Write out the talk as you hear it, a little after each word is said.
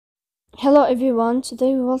Hello everyone,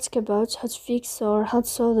 today we will talk about how to fix or how to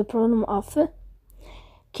solve the problem of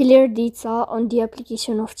clear data on the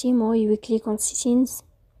application of Temu. You will click on settings.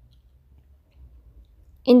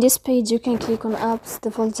 In this page you can click on apps,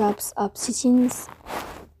 default apps, app settings.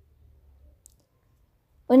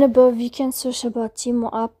 On above you can search about Temu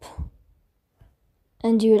app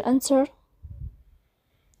and you will enter.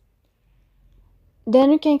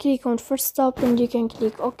 Then you can click on first stop and you can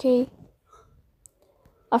click OK.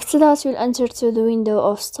 After that you'll enter to the window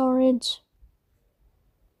of storage.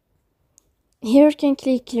 Here you can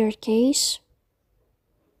click clear cache.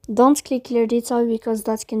 Don't click clear data because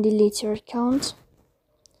that can delete your account.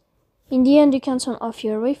 In the end you can turn off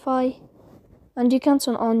your Wi-Fi and you can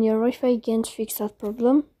turn on your Wi-Fi again to fix that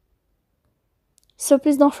problem. So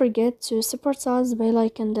please don't forget to support us by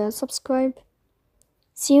like and subscribe.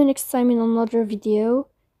 See you next time in another video,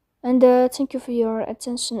 and thank you for your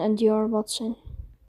attention and your watching.